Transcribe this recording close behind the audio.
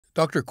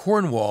Dr.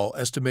 Cornwall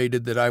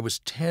estimated that I was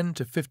 10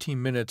 to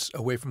 15 minutes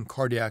away from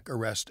cardiac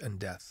arrest and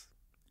death.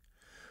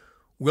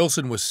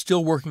 Wilson was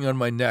still working on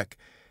my neck,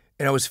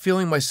 and I was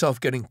feeling myself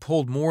getting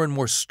pulled more and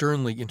more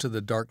sternly into the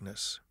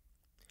darkness.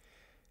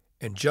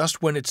 And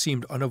just when it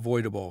seemed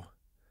unavoidable,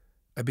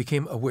 I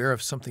became aware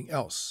of something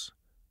else.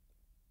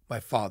 My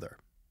father.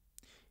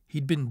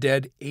 He'd been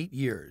dead 8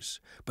 years,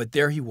 but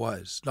there he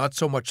was, not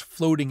so much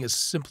floating as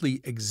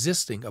simply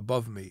existing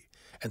above me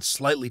and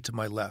slightly to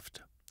my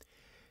left.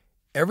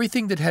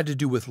 Everything that had to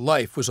do with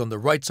life was on the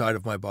right side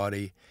of my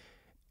body,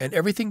 and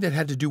everything that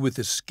had to do with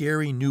this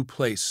scary new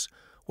place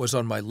was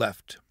on my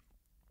left.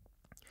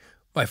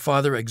 My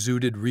father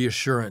exuded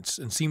reassurance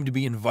and seemed to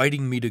be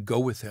inviting me to go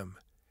with him.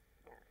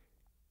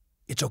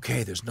 "It's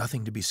okay, there's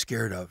nothing to be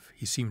scared of,"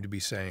 he seemed to be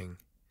saying.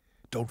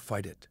 "Don't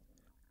fight it.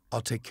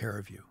 I'll take care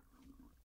of you."